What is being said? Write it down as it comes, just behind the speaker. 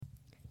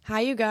Hi,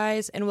 you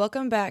guys, and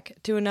welcome back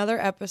to another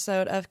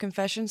episode of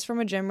Confessions from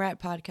a Gym Rat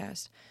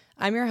podcast.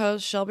 I'm your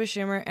host, Shelby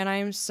Schumer, and I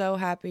am so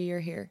happy you're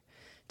here.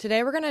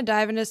 Today, we're going to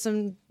dive into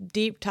some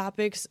deep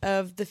topics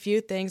of the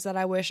few things that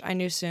I wish I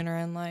knew sooner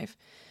in life.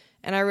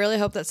 And I really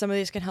hope that some of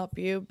these can help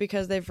you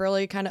because they've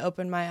really kind of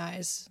opened my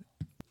eyes.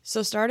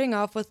 So starting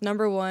off with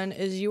number one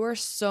is you are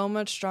so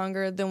much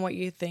stronger than what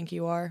you think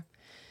you are.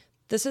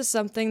 This is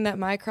something that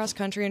my cross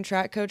country and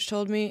track coach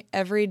told me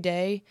every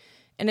day,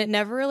 and it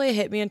never really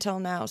hit me until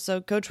now. So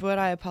Coach Wood,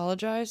 I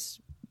apologize,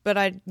 but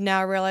I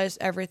now realize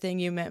everything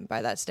you meant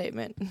by that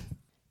statement.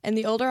 And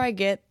the older I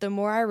get, the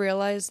more I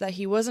realize that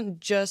he wasn't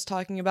just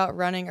talking about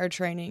running or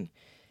training.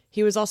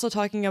 He was also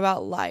talking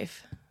about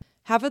life.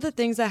 Half of the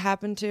things that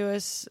happen to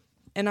us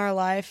in our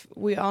life,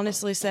 we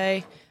honestly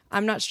say,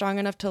 I'm not strong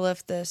enough to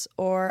lift this,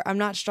 or I'm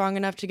not strong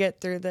enough to get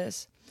through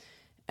this.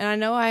 And I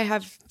know I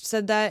have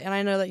said that, and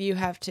I know that you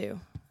have too.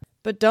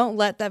 But don't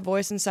let that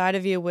voice inside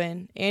of you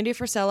win. Andy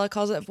Frisella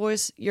calls that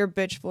voice your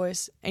bitch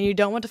voice, and you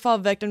don't want to fall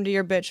victim to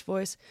your bitch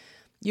voice.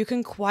 You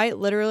can quite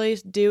literally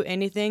do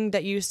anything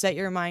that you set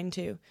your mind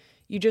to.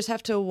 You just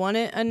have to want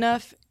it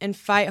enough and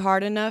fight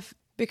hard enough,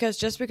 because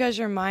just because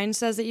your mind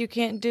says that you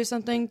can't do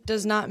something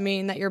does not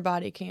mean that your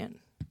body can't.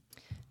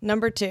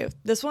 Number two,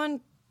 this one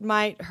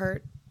might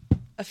hurt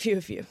a few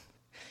of you.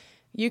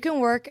 You can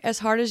work as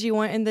hard as you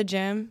want in the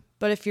gym,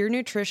 but if your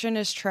nutrition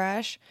is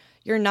trash,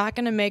 you're not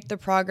going to make the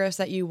progress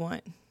that you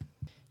want.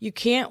 You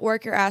can't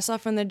work your ass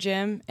off in the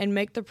gym and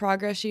make the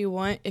progress you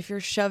want if you're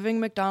shoving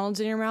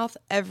McDonald's in your mouth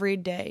every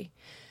day.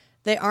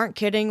 They aren't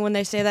kidding when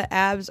they say that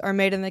abs are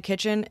made in the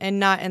kitchen and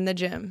not in the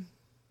gym.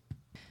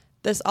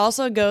 This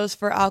also goes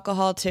for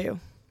alcohol too.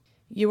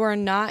 You are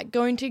not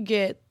going to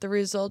get the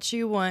results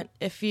you want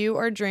if you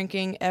are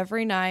drinking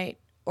every night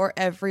or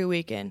every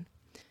weekend.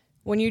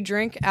 When you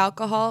drink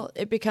alcohol,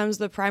 it becomes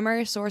the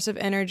primary source of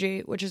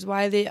energy, which is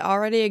why the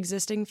already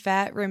existing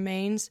fat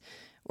remains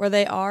where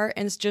they are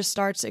and just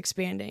starts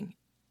expanding,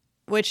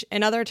 which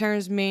in other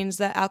terms means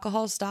that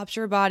alcohol stops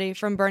your body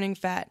from burning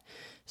fat.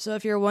 So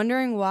if you're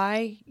wondering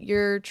why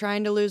you're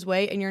trying to lose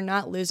weight and you're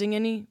not losing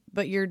any,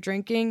 but you're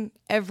drinking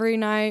every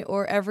night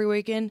or every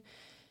weekend,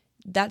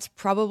 that's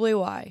probably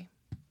why.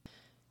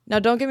 Now,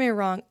 don't get me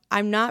wrong.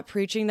 I'm not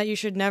preaching that you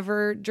should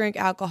never drink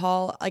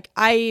alcohol.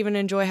 I even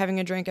enjoy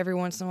having a drink every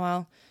once in a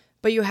while.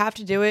 But you have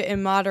to do it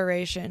in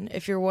moderation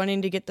if you're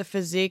wanting to get the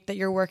physique that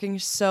you're working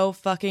so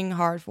fucking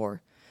hard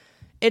for.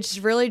 It's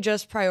really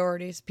just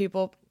priorities,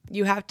 people.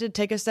 You have to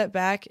take a step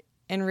back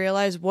and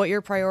realize what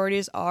your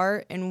priorities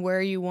are and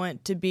where you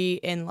want to be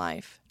in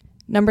life.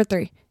 Number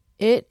three,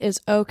 it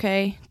is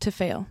okay to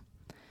fail.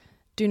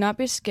 Do not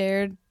be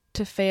scared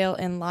to fail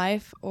in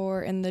life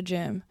or in the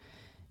gym.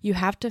 You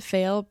have to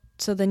fail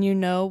so then you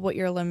know what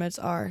your limits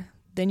are.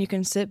 Then you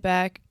can sit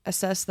back,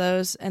 assess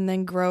those, and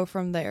then grow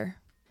from there.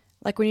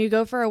 Like when you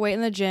go for a weight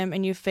in the gym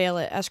and you fail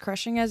it, as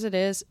crushing as it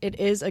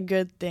is a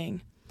good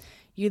thing.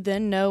 You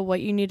then know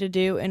what you need to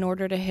do in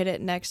order to hit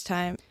it next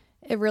time.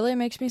 It really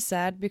makes me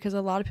sad because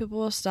a lot of people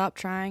will stop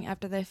trying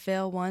after they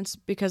fail once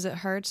because it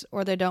hurts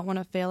or they don't want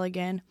to fail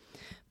again.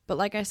 But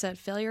like I said,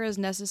 failure is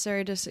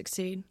necessary to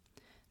succeed.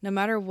 No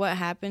matter what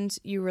happens,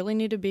 you really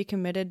need to be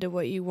committed to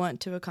what you want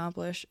to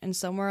accomplish, and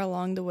somewhere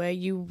along the way,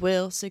 you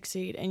will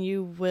succeed, and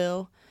you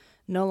will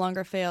no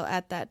longer fail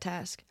at that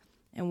task.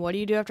 And what do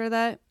you do after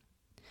that?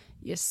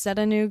 You set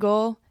a new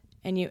goal,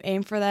 and you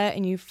aim for that,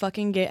 and you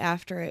fucking get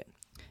after it.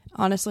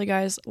 Honestly,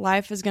 guys,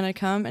 life is going to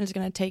come, and it's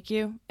going to take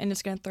you, and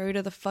it's going to throw you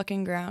to the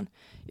fucking ground.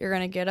 You're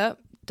going to get up,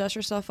 dust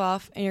yourself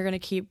off, and you're going to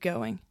keep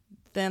going.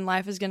 Then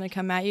life is going to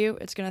come at you.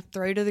 It's going to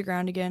throw you to the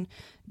ground again,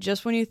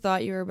 just when you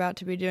thought you were about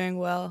to be doing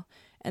well.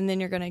 And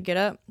then you're going to get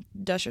up,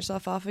 dust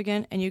yourself off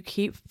again, and you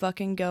keep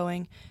fucking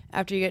going.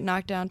 After you get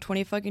knocked down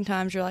 20 fucking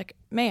times, you're like,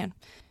 man,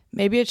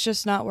 maybe it's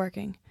just not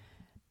working.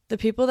 The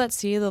people that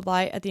see the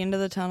light at the end of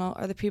the tunnel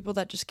are the people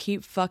that just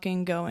keep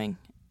fucking going.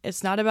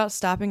 It's not about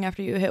stopping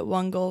after you hit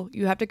one goal.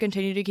 You have to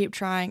continue to keep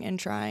trying and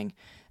trying.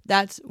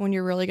 That's when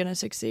you're really going to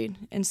succeed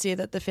and see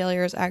that the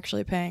failure is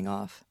actually paying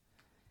off.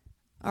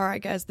 All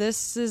right, guys,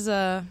 this is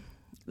a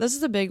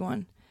big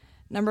one.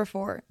 Number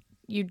 4,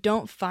 you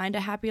don't find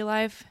a happy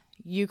life.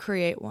 You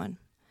create one.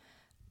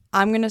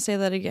 I'm going to say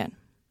that again.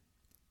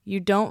 You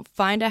don't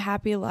find a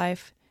happy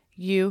life,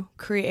 you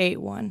create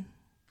one.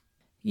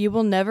 You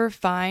will never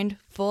find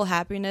full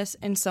happiness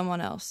in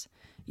someone else.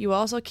 You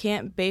also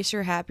can't base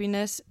your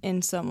happiness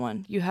in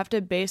someone. You have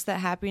to base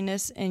that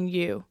happiness in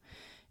you.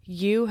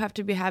 You have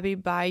to be happy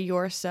by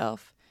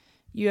yourself.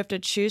 You have to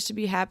choose to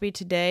be happy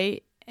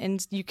today,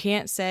 and you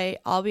can't say,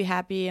 I'll be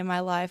happy in my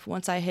life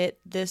once I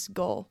hit this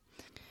goal.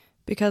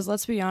 Because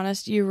let's be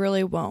honest, you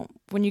really won't.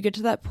 When you get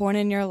to that point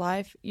in your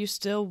life, you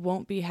still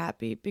won't be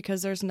happy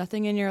because there's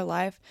nothing in your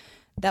life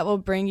that will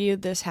bring you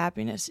this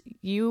happiness.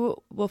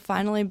 You will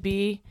finally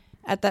be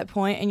at that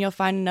point and you'll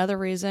find another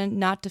reason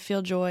not to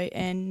feel joy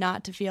and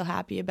not to feel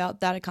happy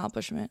about that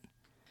accomplishment.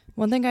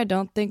 One thing I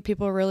don't think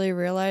people really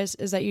realize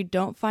is that you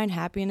don't find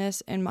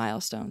happiness in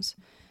milestones.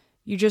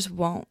 You just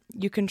won't.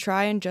 You can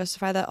try and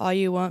justify that all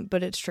you want,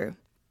 but it's true.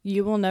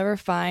 You will never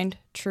find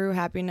true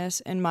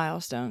happiness in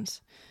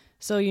milestones.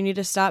 So you need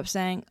to stop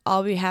saying,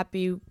 I'll be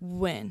happy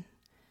when.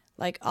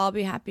 Like, I'll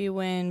be happy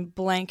when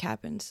blank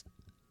happens.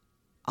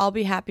 I'll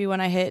be happy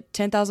when I hit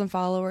 10,000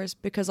 followers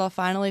because I'll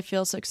finally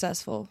feel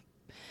successful.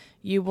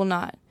 You will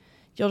not.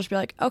 You'll just be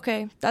like,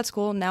 okay, that's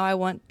cool. Now I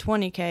want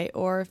 20K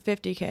or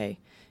 50K.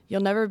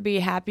 You'll never be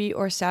happy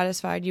or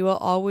satisfied. You will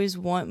always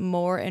want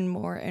more and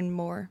more and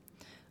more.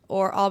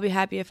 Or I'll be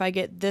happy if I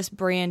get this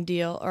brand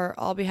deal, or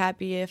I'll be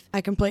happy if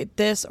I complete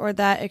this or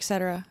that,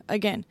 etc.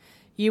 Again,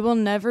 you will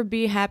never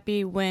be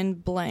happy when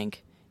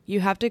blank. You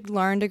have to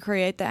learn to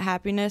create that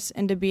happiness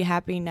and to be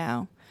happy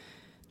now.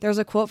 There's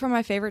a quote from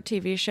my favorite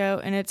TV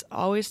show, and it's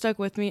always stuck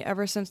with me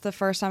ever since the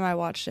first time I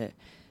watched it.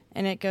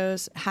 And it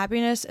goes,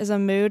 happiness is a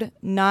mood,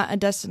 not a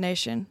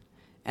destination.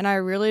 And I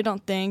really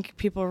don't think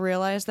people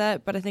realize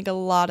that, but I think a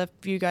lot of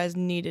you guys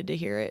needed to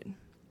hear it.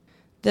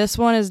 This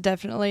one is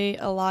definitely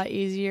a lot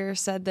easier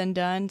said than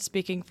done,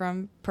 speaking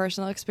from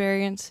personal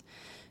experience.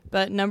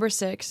 But number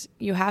 6,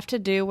 you have to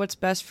do what's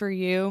best for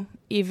you,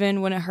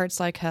 even when it hurts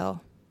like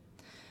hell.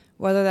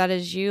 Whether that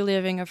is you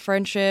leaving a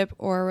friendship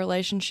or a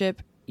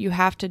relationship, you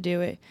have to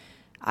do it.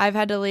 I've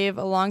had to leave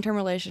a long-term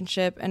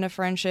relationship and a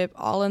friendship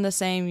all in the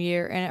same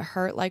year, and it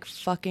hurt like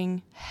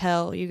fucking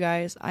hell, you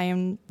guys. I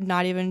am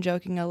not even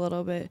joking a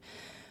little bit.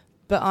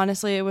 But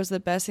honestly, it was the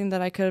best thing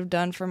that I could have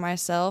done for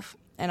myself,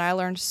 and I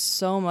learned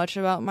so much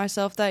about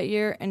myself that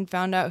year and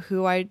found out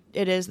who it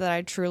is that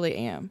I truly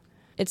am.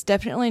 It's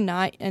definitely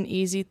not an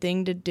easy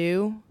thing to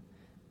do,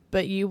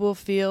 but you will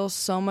feel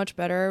so much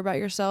better about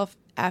yourself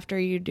after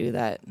you do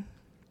that.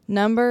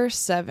 Number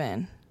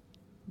 7.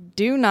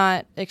 Do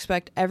not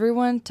expect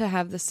everyone to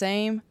have the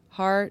same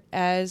heart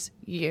as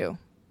you.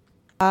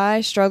 I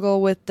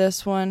struggle with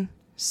this one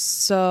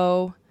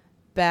so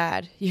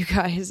bad, you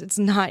guys. It's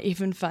not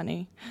even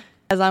funny.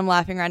 As I'm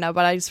laughing right now,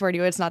 but I swear to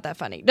you, it's not that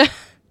funny.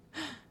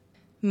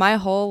 My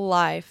whole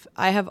life,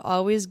 I have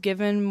always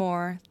given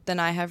more than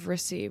I have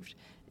received.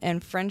 In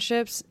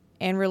friendships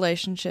and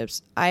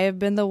relationships, I have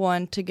been the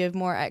one to give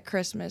more at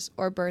Christmas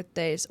or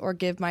birthdays or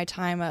give my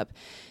time up.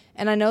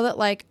 And I know that,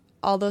 like,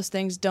 all those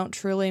things don't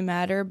truly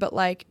matter, but,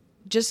 like,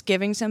 just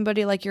giving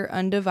somebody, like, your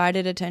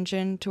undivided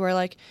attention to where,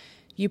 like,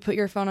 you put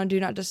your phone on Do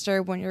Not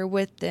Disturb when you're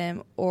with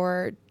them,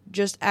 or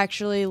just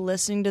actually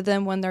listening to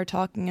them when they're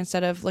talking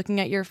instead of looking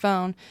at your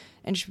phone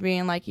and just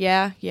being like,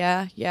 yeah,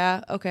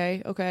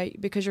 okay,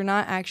 because you're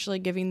not actually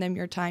giving them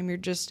your time. You're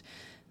just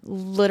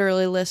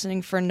literally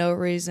listening for no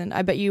reason.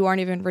 I bet you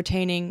aren't even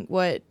retaining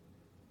what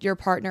your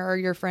partner or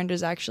your friend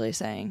is actually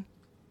saying.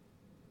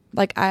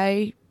 Like,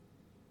 I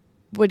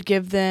would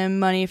give them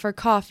money for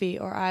coffee,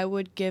 or I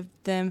would give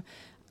them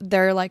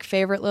their, like,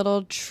 favorite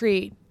little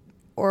treat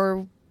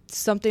or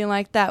something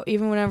like that,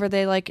 even whenever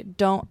they, like,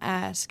 don't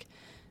ask.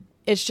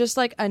 It's just,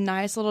 like, a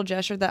nice little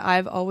gesture that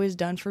I've always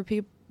done for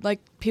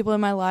people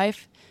in my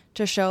life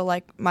to show,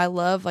 like, my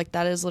love. Like,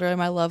 that is literally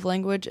my love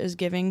language, is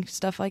giving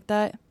stuff like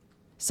that.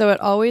 So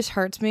it always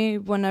hurts me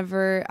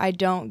whenever I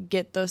don't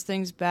get those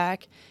things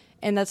back.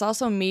 And that's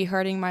also me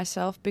hurting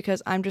myself,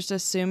 because I'm just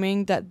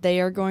assuming that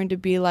they are going to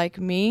be like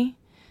me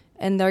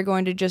and they're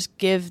going to just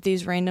give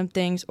these random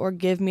things or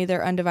give me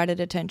their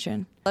undivided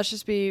attention. Let's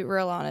just be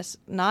real honest.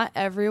 Not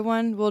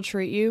everyone will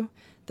treat you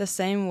the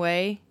same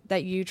way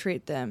that you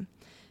treat them.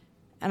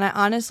 And I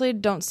honestly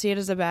don't see it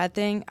as a bad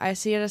thing. I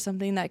see it as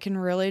something that can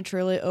really,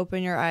 truly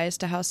open your eyes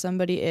to how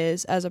somebody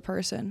is as a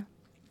person.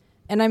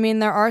 And I mean,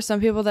 there are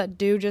some people that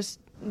do just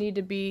need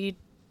to be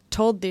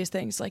told these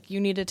things. Like, you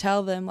need to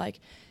tell them, like,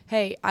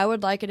 hey, I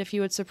would like it if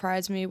you would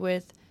surprise me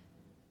with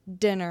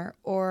dinner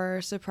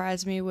or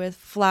surprise me with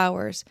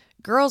flowers.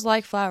 Girls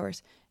like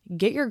flowers.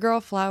 Get your girl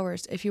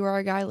flowers if you are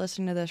a guy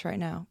listening to this right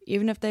now.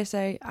 Even if they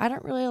say, I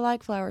don't really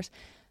like flowers.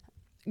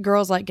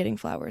 Girls like getting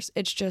flowers.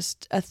 It's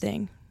just a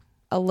thing.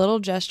 A little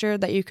gesture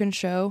that you can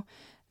show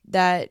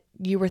that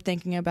you were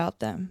thinking about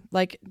them.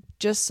 Like,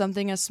 just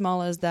something as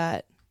small as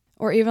that.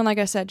 Or even, like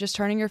I said, just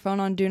turning your phone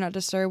on Do Not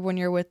Disturb when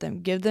you're with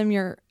them. Give them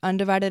your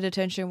undivided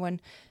attention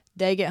when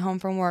they get home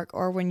from work,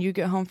 or when you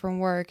get home from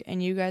work,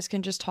 and you guys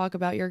can just talk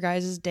about your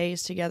guys'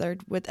 days together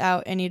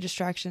without any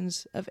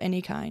distractions of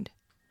any kind.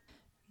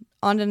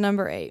 On to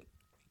number 8.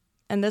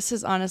 And this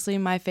is honestly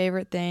my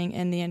favorite thing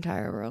in the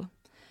entire world.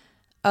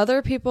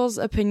 Other people's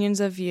opinions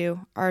of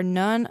you are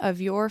none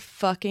of your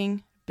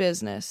fucking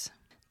business.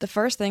 The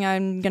first thing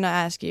I'm going to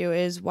ask you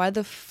is, why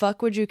the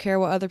fuck would you care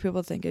what other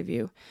people think of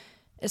you?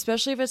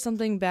 Especially if it's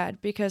something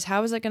bad, because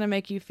how is that going to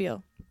make you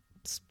feel?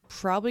 It's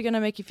probably going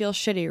to make you feel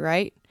shitty,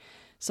 right?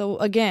 So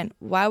again,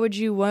 why would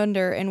you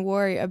wonder and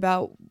worry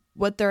about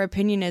what their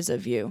opinion is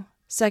of you?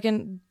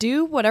 Second,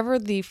 do whatever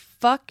the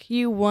fuck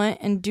you want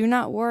and do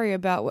not worry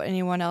about what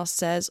anyone else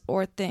says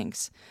or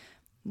thinks.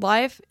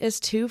 Life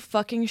is too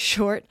fucking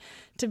short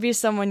to be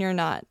someone you're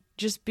not.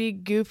 Just be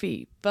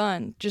goofy,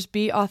 fun, just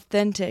be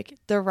authentic.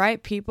 The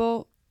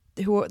people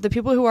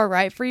who are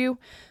right for you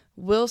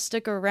will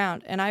stick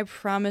around, and I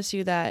promise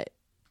you that.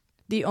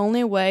 The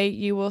only way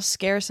you will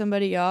scare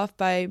somebody off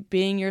by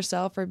being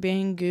yourself or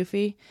being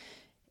goofy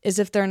is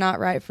if they're not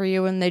right for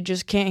you and they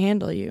just can't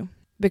handle you.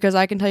 Because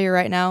I can tell you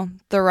right now,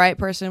 the right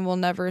person will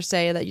never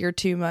say that you're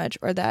too much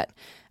or that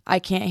I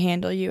can't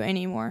handle you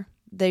anymore.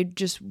 They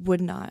just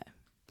would not.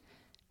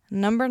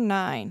 Number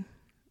 9,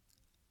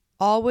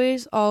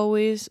 always,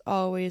 always,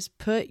 always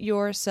put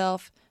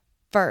yourself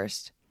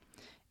first.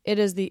 It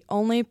is the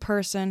only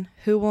person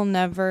who will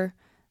never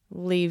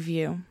leave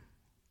you.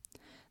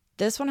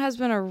 This one has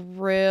been a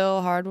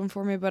real hard one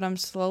for me, but I'm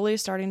slowly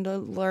starting to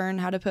learn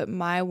how to put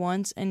my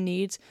wants and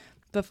needs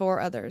before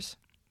others.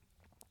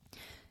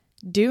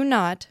 Do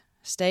not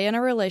stay in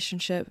a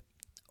relationship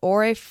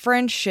or a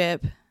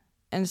friendship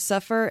and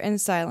suffer in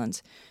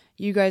silence.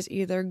 You guys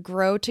either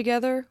grow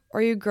together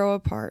or you grow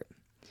apart.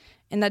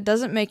 And that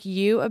doesn't make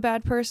you a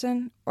bad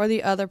person or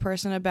the other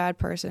person a bad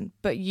person,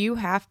 but you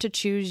have to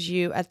choose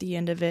you at the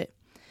end of it.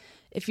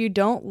 If you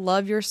don't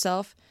love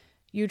yourself,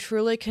 you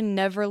truly can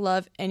never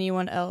love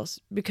anyone else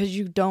because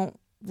you don't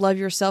love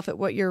yourself at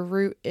what your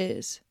root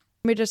is.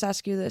 Let me just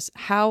ask you this.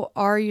 How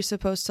are you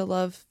supposed to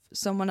love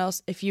someone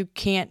else if you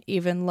can't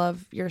even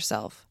love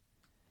yourself?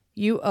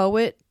 You owe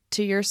it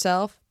to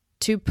yourself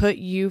to put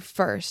you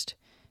first.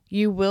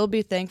 You will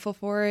be thankful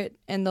for it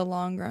in the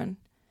long run.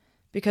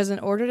 Because in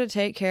order to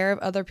take care of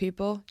other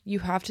people, you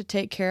have to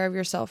take care of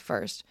yourself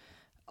first.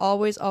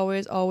 Always,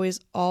 always,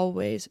 always,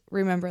 always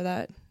remember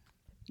that.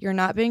 You're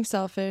not being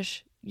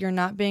selfish. You're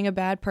not being a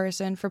bad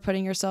person for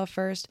putting yourself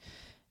first.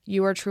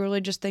 You are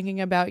truly just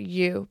thinking about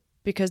you,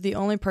 because the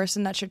only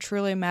person that should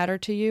truly matter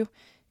to you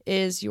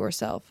is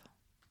yourself.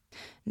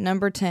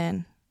 Number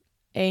 10,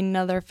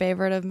 another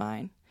favorite of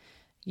mine.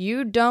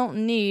 You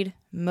don't need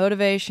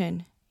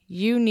motivation.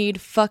 You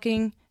need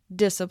fucking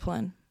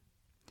discipline.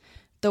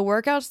 The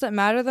workouts that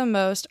matter the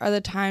most are the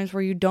times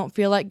where you don't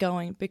feel like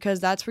going, because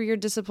that's where your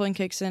discipline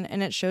kicks in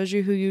and it shows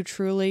you who you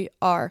truly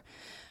are.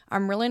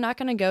 I'm really not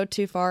going to go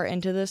too far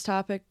into this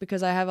topic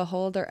because I have a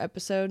whole other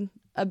episode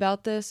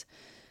about this.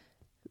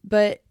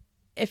 But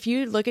if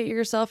you look at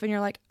yourself and you're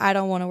like, I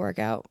don't want to work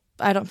out.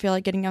 I don't feel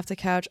like getting off the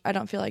couch. I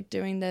don't feel like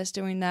doing this,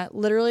 doing that.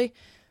 Literally,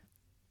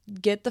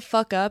 get the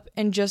fuck up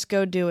and just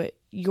go do it.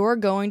 You're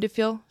going to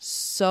feel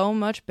so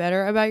much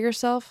better about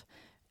yourself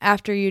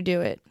after you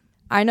do it.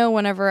 I know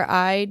whenever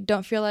I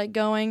don't feel like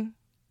going,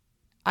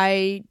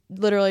 I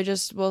literally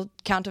just will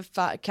count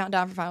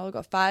down for 5. I'll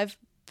go 5,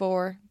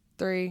 4,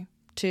 3,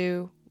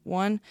 2,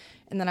 1,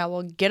 and then I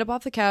will get up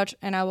off the couch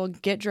and I will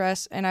get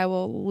dressed and I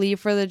will leave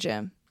for the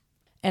gym.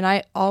 And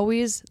I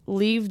always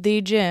leave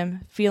the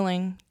gym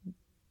feeling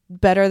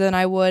better than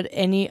I would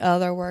any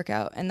other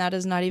workout. And that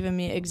is not even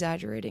me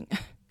exaggerating.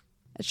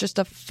 It's just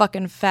a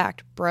fucking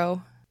fact,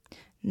 bro.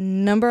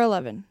 Number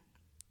 11,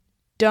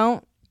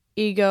 don't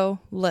ego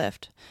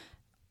lift.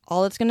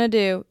 All it's going to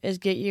do is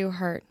get you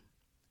hurt.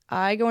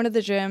 I go into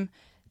the gym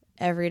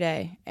every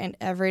day, and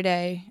every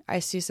day I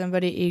see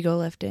somebody ego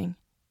lifting,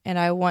 and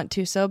I want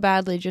to so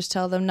badly just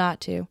tell them not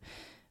to.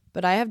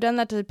 But I have done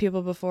that to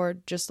people before,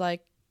 just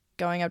like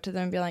going up to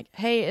them and being like,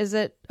 hey, is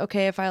it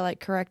okay if I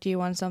correct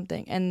you on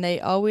something? And they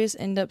always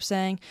end up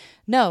saying,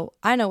 no,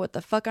 I know what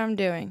the fuck I'm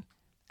doing.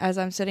 As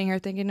I'm sitting here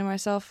thinking to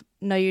myself,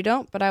 no, you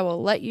don't, but I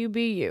will let you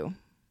be you.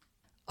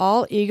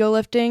 All ego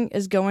lifting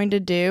is going to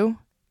do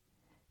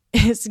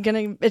it's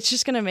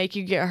just going to make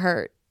you get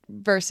hurt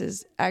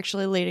versus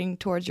actually leading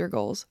towards your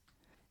goals.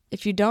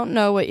 If you don't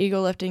know what ego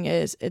lifting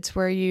is, it's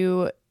where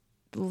you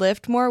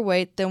lift more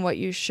weight than what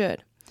you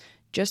should.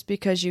 Just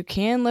because you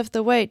can lift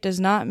the weight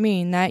does not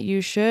mean that you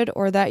should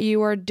or that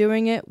you are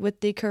doing it with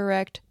the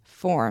correct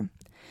form.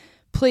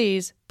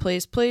 Please,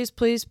 please, please,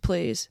 please,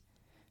 please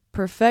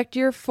perfect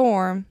your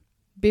form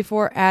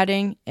before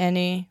adding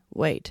any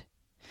weight.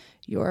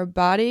 Your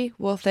body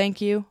will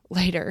thank you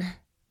later.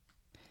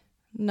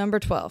 Number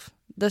 12.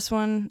 This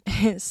one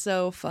is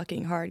so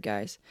fucking hard,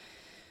 guys.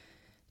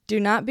 Do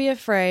not be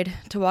afraid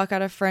to walk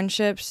out of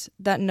friendships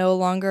that no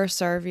longer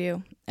serve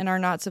you and are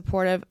not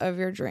supportive of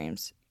your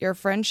dreams. Your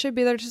friends should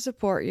be there to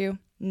support you,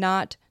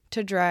 not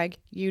to drag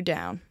you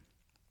down.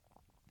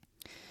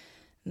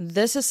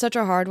 This is such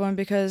a hard one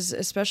because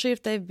especially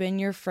if they've been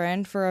your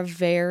friend for a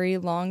very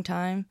long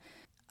time,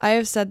 I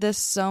have said this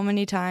so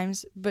many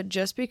times, but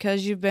just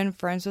because you've been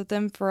friends with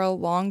them for a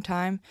long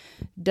time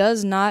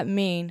does not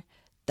mean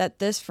that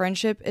this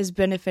friendship is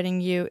benefiting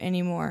you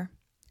anymore.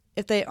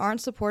 If they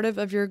aren't supportive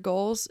of your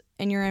goals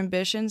and your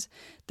ambitions,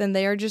 then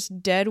they are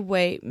just dead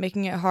weight,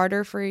 making it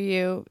harder for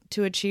you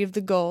to achieve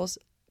the goals,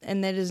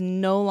 and that is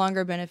no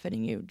longer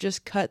benefiting you.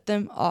 Just cut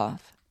them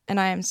off. And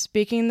I am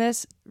speaking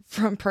this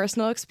from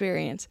personal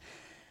experience.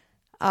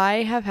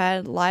 I have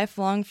had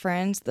lifelong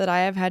friends that I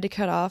have had to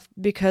cut off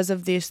because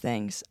of these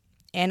things.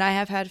 And I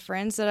have had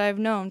friends that I've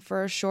known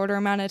for a shorter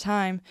amount of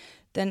time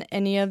than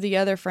any of the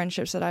other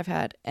friendships that I've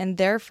had. And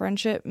their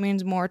friendship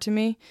means more to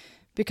me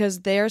because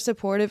they are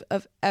supportive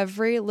of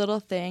every little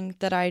thing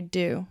that I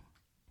do.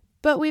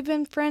 But we've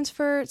been friends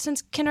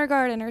since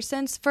kindergarten or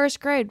since first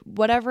grade.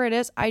 Whatever it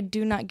is, I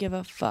do not give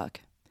a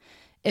fuck.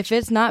 If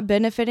it's not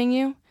benefiting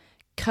you,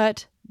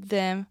 cut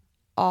them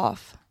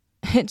off.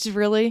 It's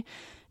really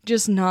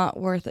just not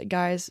worth it,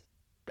 guys.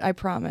 I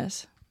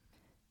promise.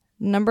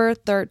 Number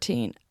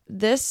 13.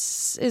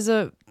 This is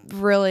a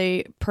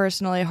really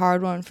personally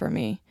hard one for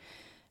me,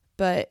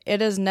 but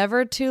it is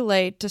never too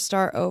late to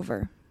start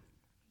over.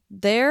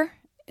 There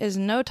is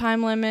no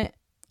time limit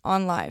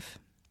on life.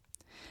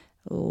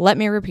 Let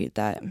me repeat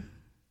that.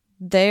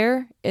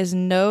 There is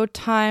no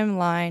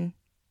timeline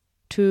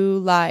to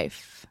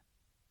life.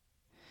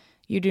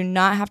 You do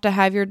not have to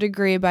have your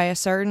degree by a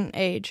certain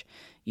age.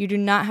 You do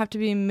not have to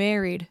be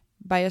married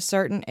by a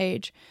certain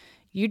age.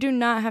 You do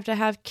not have to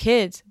have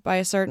kids by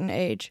a certain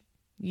age.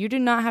 You do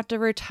not have to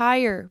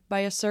retire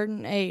by a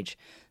certain age.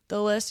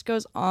 The list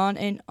goes on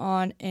and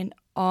on and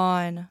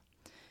on.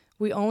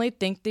 We only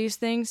think these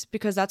things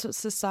because that's what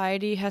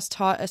society has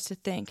taught us to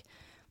think.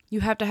 You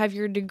have to have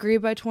your degree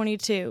by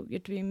 22. You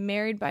have to be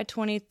married by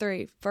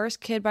 23. First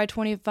kid by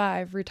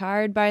 25.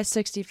 Retired by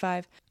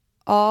 65.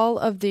 All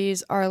of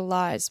these are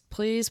lies.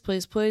 Please,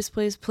 please, please,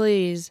 please,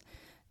 please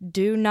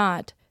do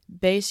not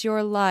base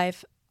your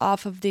life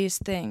off of these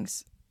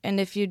things. And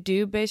if you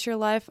do base your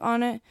life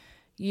on it,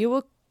 you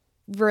will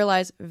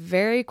realize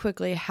very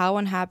quickly how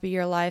unhappy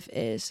your life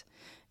is.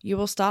 You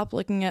will stop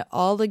looking at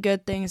all the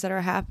good things that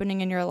are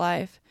happening in your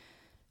life.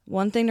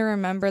 One thing to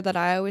remember that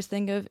I always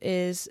think of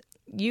is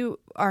you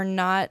are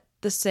not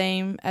the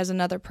same as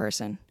another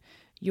person.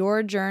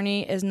 Your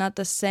journey is not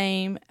the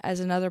same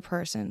as another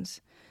person's.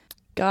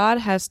 God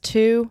has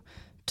two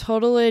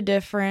totally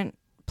different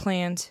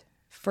plans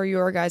for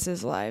your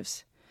guys'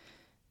 lives.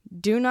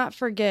 Do not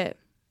forget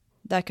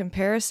that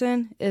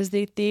comparison is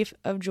the thief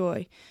of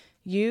joy.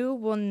 You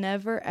will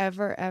never,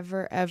 ever,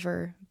 ever,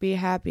 ever be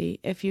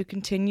happy if you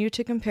continue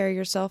to compare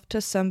yourself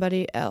to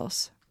somebody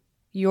else.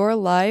 Your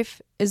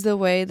life is the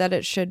way that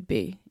it should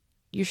be.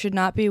 You should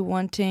not be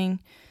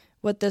wanting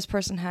what this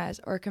person has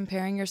or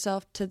comparing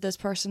yourself to this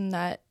person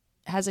that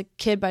has a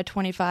kid by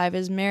 25,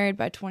 is married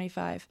by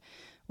 25.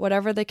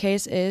 Whatever the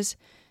case is,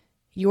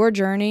 your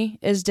journey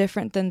is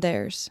different than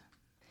theirs.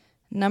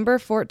 Number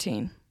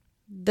 14.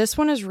 This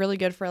one is really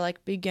good for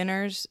like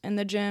beginners in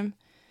the gym.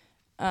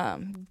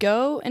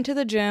 Go into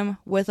the gym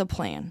with a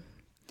plan.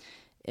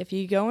 If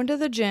you go into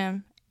the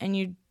gym and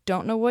you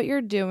don't know what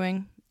you're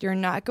doing, you're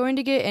not going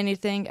to get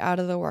anything out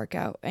of the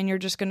workout, and you're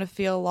just going to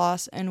feel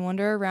lost and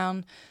wander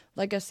around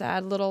like a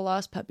sad little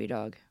lost puppy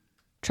dog.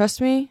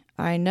 Trust me,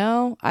 I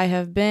know, I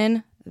have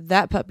been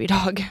that puppy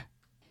dog.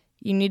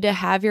 You need to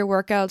have your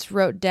workouts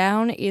wrote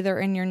down either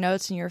in your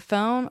notes in your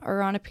phone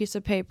or on a piece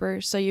of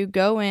paper, so you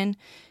go in,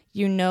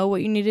 you know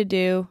what you need to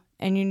do,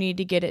 and you need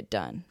to get it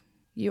done.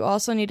 You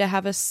also need to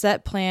have a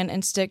set plan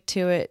and stick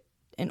to it.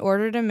 In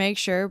order to make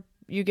sure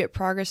you get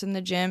progress in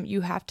the gym,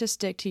 you have to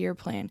stick to your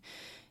plan.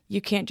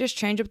 You can't just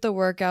change up the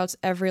workouts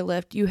every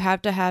lift. You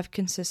have to have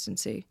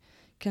consistency.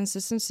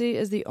 Consistency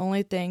is the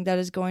only thing that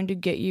is going to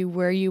get you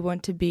where you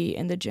want to be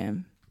in the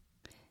gym.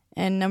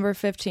 And number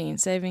 15,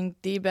 saving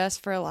the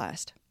best for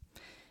last.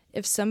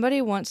 If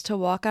somebody wants to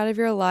walk out of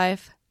your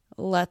life,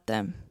 let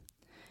them.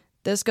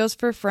 This goes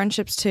for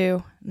friendships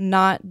too,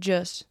 not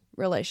just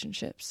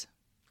relationships.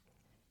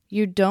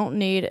 You don't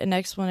need an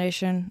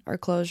explanation or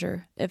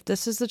closure. If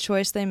this is the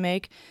choice they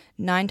make,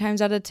 9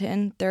 times out of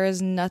 10, there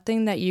is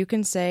nothing that you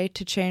can say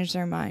to change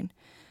their mind.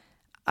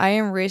 I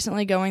am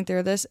recently going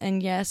through this,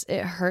 and yes,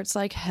 it hurts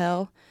like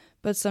hell,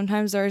 but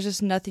sometimes there is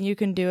just nothing you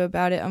can do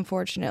about it,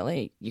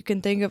 unfortunately. You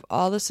can think of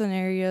all the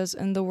scenarios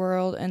in the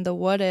world and the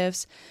what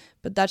ifs,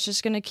 but that's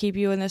just going to keep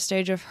you in the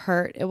stage of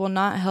hurt. It will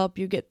not help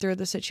you get through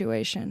the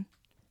situation.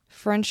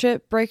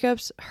 Friendship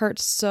breakups hurt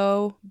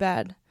so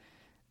bad.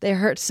 They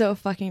hurt so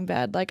fucking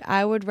bad. Like,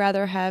 I would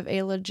rather have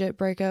a legit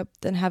breakup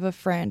than have a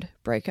friend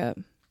breakup.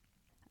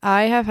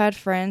 I have had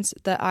friends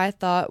that I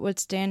thought would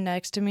stand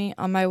next to me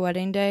on my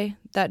wedding day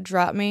that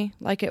dropped me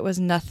like it was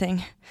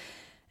nothing.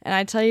 And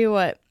I tell you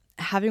what,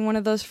 having one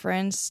of those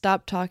friends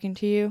stop talking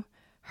to you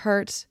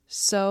hurts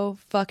so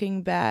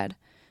fucking bad.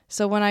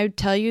 So when I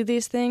tell you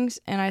these things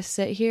and I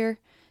sit here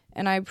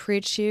and I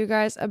preach to you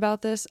guys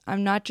about this,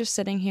 I'm not just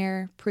sitting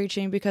here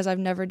preaching because I've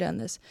never done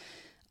this.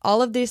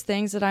 All of these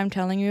things that I'm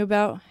telling you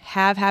about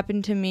have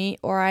happened to me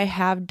or I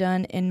have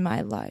done in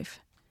my life.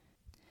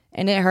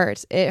 And it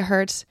hurts. It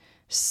hurts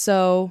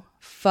so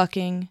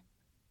fucking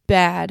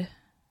bad.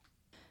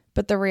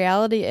 But the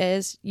reality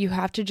is you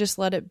have to just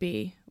let it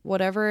be.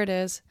 Whatever it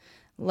is,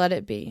 let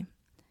it be.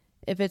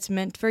 If it's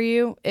meant for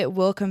you, it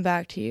will come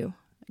back to you.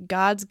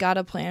 God's got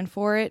a plan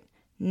for it.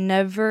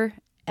 Never,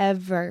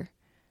 ever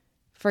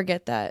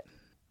forget that.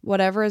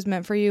 Whatever is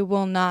meant for you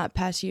will not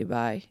pass you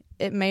by.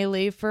 It may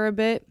leave for a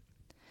bit,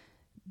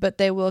 but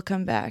they will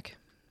come back.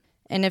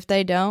 And if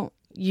they don't,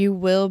 you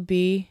will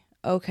be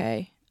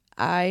okay.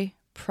 I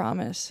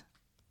promise.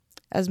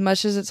 As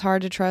much as it's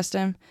hard to trust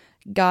him,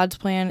 God's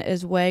plan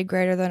is way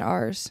greater than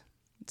ours.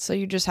 So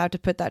you just have to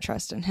put that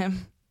trust in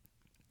him.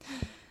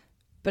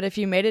 But if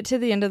you made it to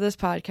the end of this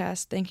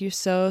podcast, thank you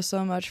so,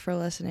 so much for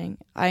listening.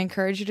 I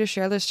encourage you to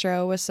share this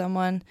show with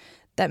someone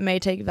that may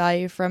take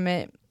value from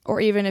it. Or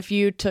even if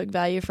you took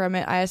value from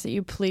it, I ask that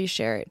you please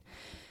share it.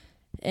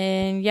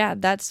 And yeah,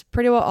 that's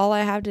pretty well all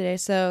I have today.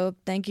 So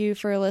thank you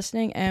for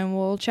listening, and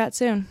we'll chat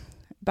soon.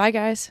 Bye,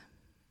 guys.